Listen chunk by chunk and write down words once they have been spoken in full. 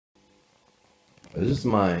This is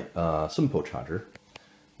my simple charger.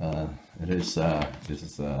 This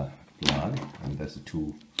is plug, and there's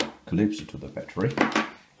two clips to the battery,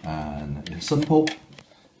 and it's simple.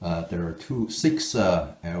 There are six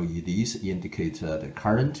LEDs indicate the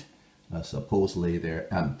current. Supposedly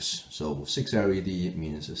they're amps, so 6 LED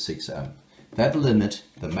means 6 amp. That limit,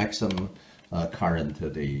 the maximum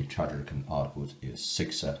current the charger can output is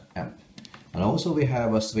 6 amp. And also we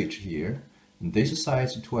have a switch here. This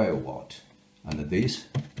size 12 watt, and this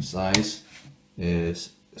size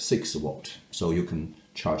is 6 watt. So you can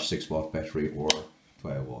charge 6 watt battery or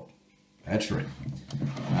 12 watt battery.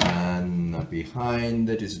 And behind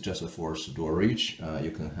it is just for storage.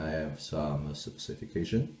 You can have some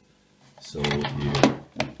specification. So here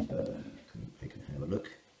I can have a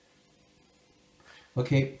look.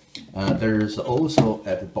 Okay, there's also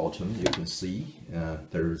at the bottom you can see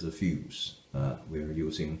there's a fuse. We are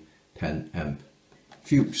using 10 amp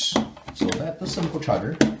fuse. So that's the simple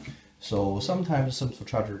charger. So sometimes simple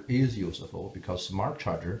charger is useful because smart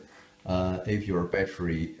charger, if your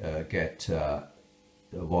battery get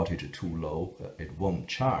voltage too low, it won't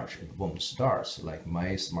charge, it won't start. Like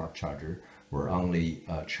my smart charger will only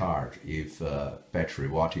charge if battery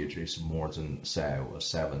voltage is more than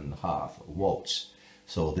 7.5 volts.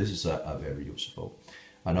 So this is a very useful.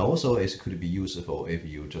 And also it could be useful if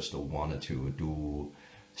you just wanted to do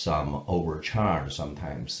some overcharge.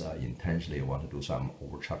 Sometimes intentionally want to do some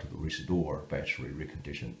overcharge to restore battery,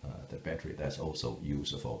 recondition the battery. That's also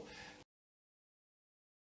useful.